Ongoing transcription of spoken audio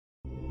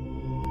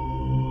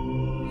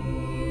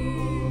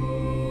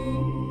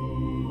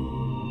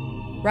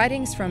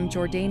Writings from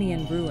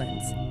Jordanian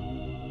ruins.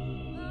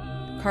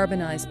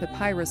 Carbonized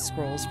papyrus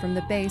scrolls from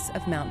the base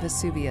of Mount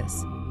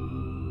Vesuvius.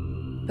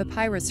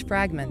 Papyrus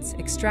fragments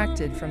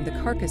extracted from the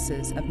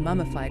carcasses of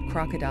mummified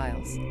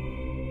crocodiles.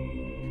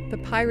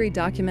 Papyri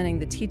documenting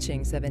the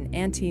teachings of an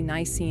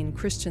ante-Nicene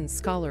Christian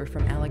scholar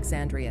from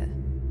Alexandria.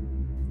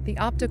 The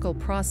optical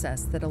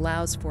process that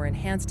allows for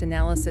enhanced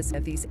analysis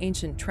of these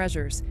ancient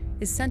treasures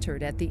is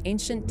centered at the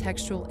Ancient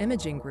Textual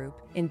Imaging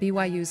Group in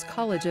BYU's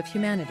College of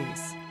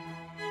Humanities.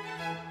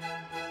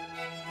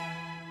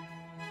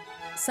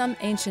 Some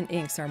ancient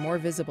inks are more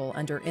visible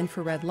under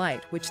infrared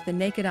light, which the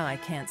naked eye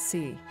can't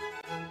see.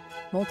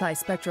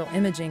 Multispectral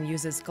imaging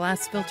uses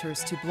glass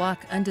filters to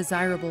block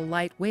undesirable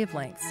light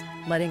wavelengths,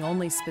 letting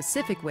only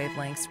specific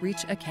wavelengths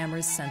reach a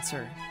camera's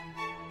sensor.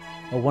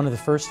 Well, one of the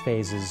first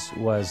phases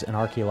was an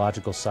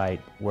archaeological site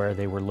where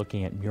they were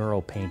looking at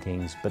mural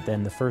paintings, but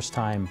then the first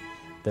time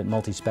that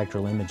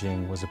multispectral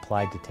imaging was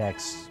applied to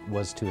text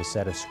was to a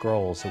set of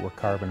scrolls that were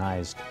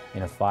carbonized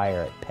in a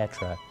fire at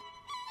Petra.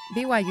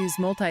 BYU's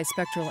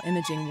multispectral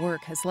imaging work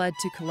has led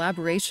to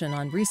collaboration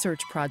on research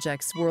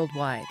projects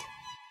worldwide.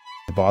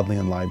 The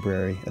Bodleian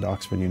Library at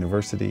Oxford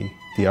University,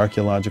 the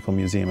Archaeological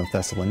Museum of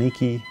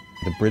Thessaloniki,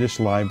 the British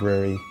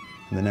Library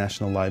and the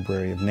National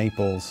Library of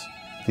Naples,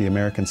 the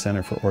American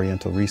Center for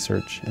Oriental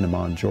Research in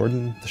Amman,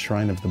 Jordan, the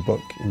Shrine of the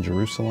Book in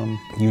Jerusalem,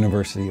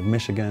 University of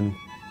Michigan,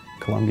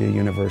 Columbia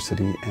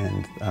University,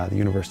 and the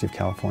University of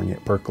California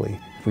at Berkeley.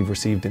 We've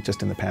received,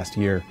 just in the past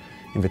year,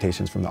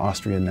 invitations from the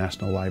Austrian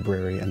National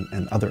Library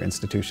and other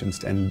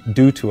institutions, and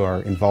due to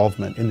our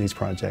involvement in these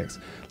projects,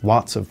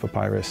 lots of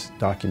papyrus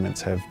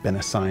documents have been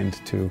assigned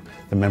to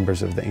the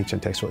members of the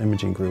Ancient Textual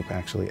Imaging Group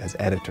actually as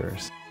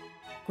editors.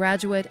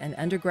 Graduate and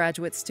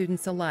undergraduate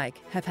students alike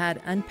have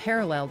had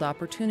unparalleled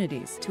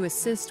opportunities to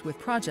assist with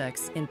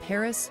projects in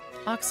Paris,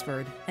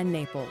 Oxford, and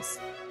Naples.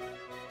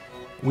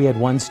 We had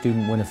one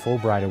student win a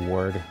Fulbright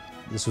Award.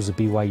 This was a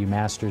BYU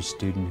master's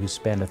student who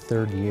spent a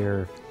third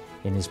year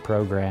in his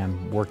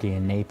program working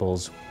in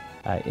Naples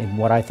in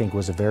what I think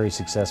was a very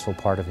successful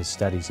part of his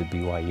studies at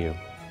BYU.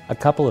 A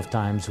couple of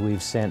times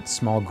we've sent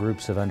small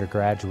groups of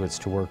undergraduates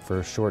to work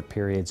for short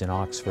periods in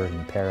Oxford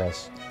and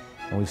Paris,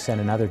 and we've sent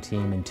another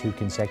team in 2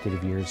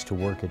 consecutive years to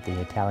work at the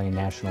Italian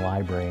National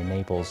Library in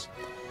Naples.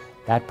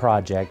 That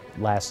project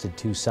lasted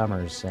 2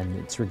 summers, and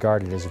it's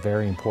regarded as a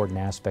very important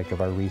aspect of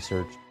our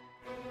research.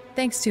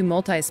 Thanks to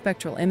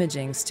multispectral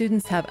imaging,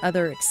 students have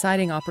other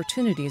exciting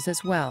opportunities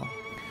as well.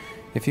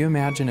 If you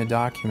imagine a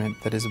document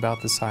that is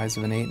about the size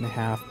of an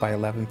 8.5 by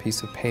 11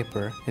 piece of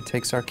paper, it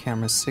takes our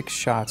camera 6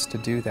 shots to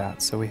do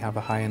that, so we have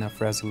a high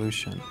enough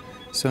resolution.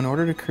 So in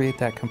order to create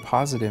that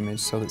composite image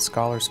so that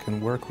scholars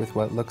can work with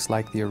what looks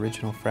like the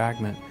original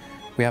fragment,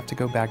 we have to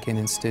go back in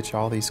and stitch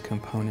all these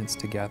components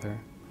together.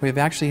 We've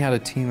actually had a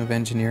team of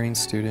engineering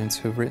students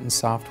who have written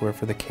software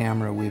for the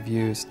camera we've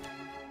used.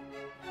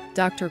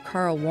 Dr.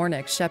 Carl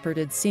Warnick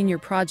shepherded senior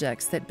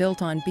projects that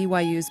built on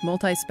BYU's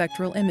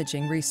multispectral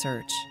imaging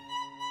research.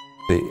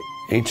 The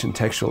Ancient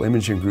Textual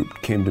Imaging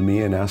Group came to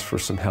me and asked for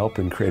some help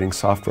in creating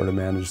software to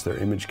manage their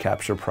image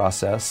capture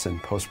process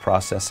and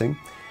post-processing,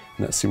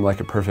 and that seemed like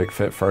a perfect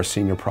fit for our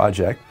senior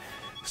project.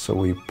 So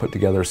we put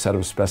together a set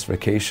of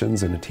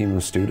specifications and a team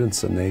of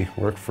students, and they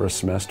worked for a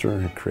semester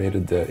and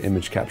created the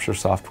image capture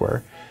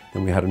software.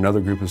 Then we had another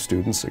group of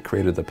students that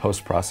created the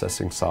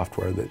post-processing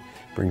software that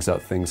brings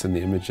out things in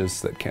the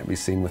images that can't be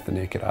seen with the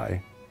naked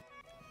eye.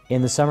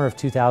 In the summer of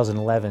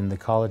 2011, the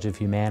College of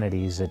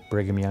Humanities at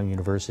Brigham Young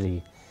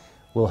University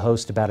will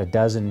host about a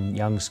dozen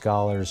young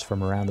scholars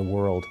from around the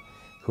world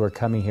who are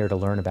coming here to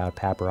learn about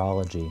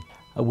papyrology.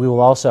 We will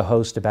also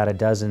host about a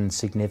dozen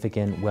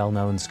significant,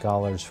 well-known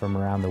scholars from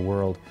around the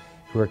world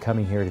who are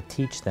coming here to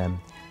teach them.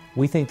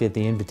 We think that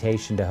the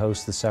invitation to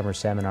host the summer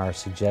seminar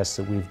suggests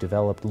that we've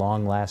developed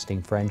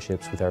long-lasting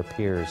friendships with our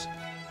peers.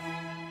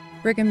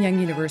 Brigham Young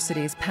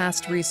University's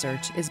past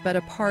research is but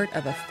a part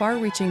of a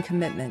far-reaching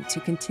commitment to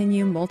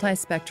continue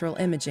multispectral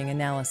imaging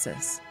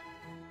analysis.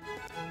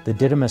 The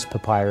Didymus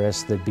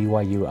papyrus that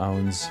BYU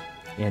owns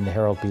in the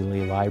Harold B.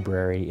 Lee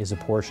Library is a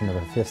portion of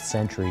a 5th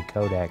century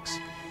codex.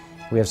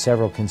 We have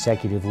several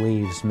consecutive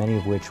leaves, many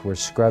of which were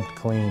scrubbed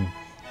clean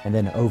and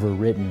then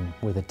overwritten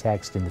with a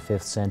text in the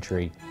 5th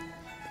century.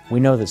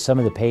 We know that some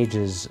of the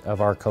pages of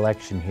our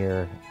collection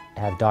here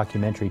have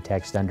documentary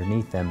text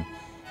underneath them,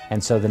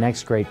 and so the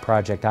next great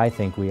project I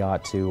think we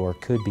ought to or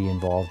could be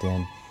involved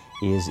in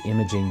is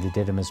imaging the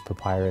Didymus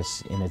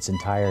papyrus in its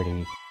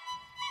entirety.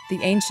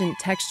 The Ancient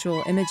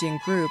Textual Imaging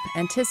Group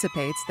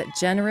anticipates that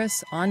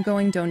generous,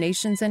 ongoing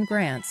donations and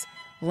grants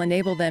will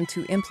enable them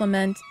to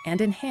implement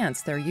and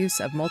enhance their use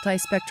of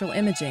multispectral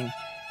imaging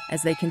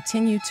as they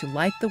continue to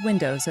light the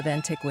windows of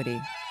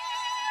antiquity.